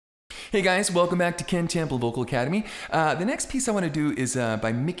Hey guys, welcome back to Ken Tamplin Vocal Academy. The next piece I want to do is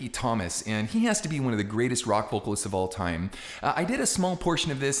by Micky Thomas, and he has to be one of the greatest rock vocalists of all time. I did a small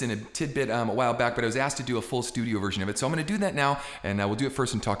portion of this in a tidbit a while back, but I was asked to do a full studio version of it, so I'm going to do that now, and we'll do it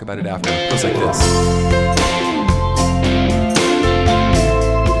first and talk about it after. It goes like this.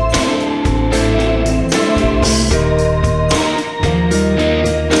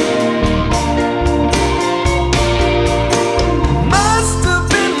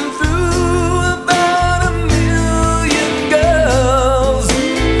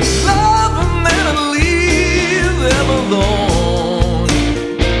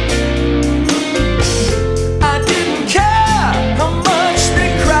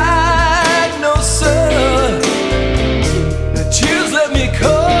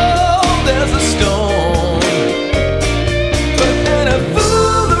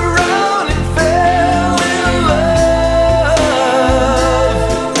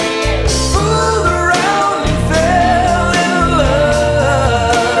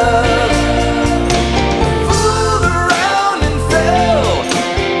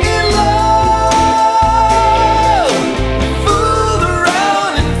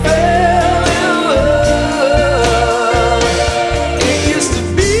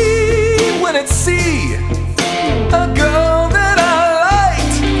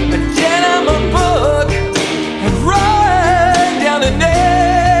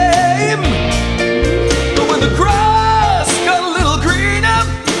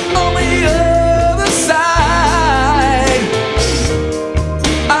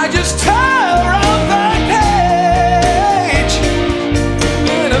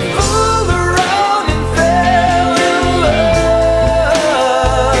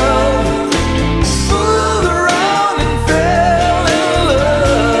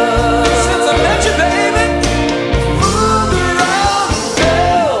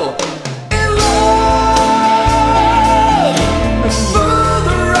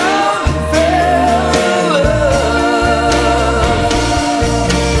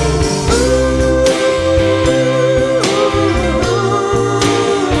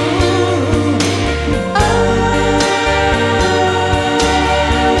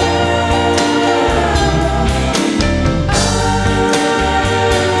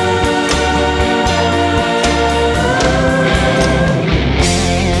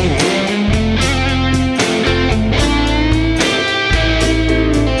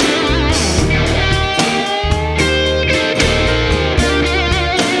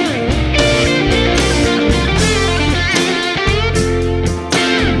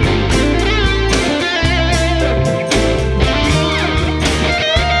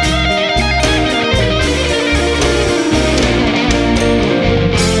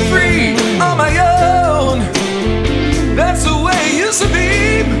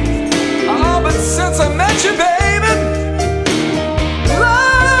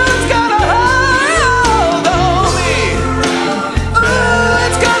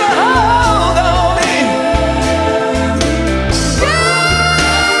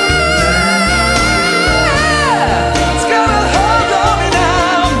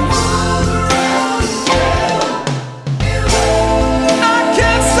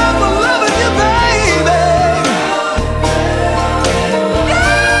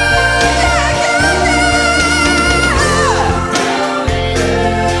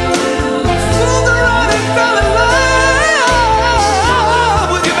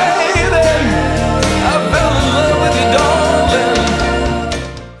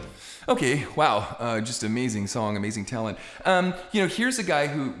 Okay, wow, just amazing song, amazing talent. You know, here's a guy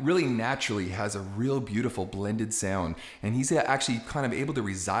who really naturally has a real beautiful blended sound, and he's actually kind of able to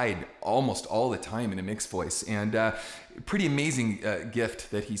reside almost all the time in a mixed voice, and pretty amazing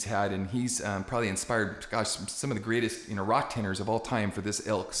gift that he's had, and he's probably inspired, gosh, some of the greatest, you know, rock tenors of all time for this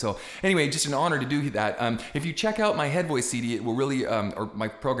ilk. So anyway, just an honor to do that. If you check out my head voice CD, it will really, or my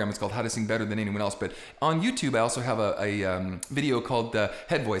program, it's called How to Sing Better Than Anyone Else, but on YouTube I also have a video called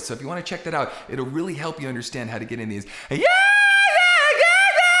Head Voice, so if you want to check that out, it'll really help you understand how to get in these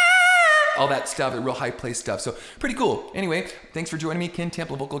all that stuff, the real high place stuff. So pretty cool. Anyway, thanks for joining me, Ken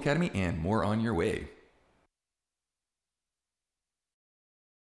Tamplin Vocal Academy, and more on your way.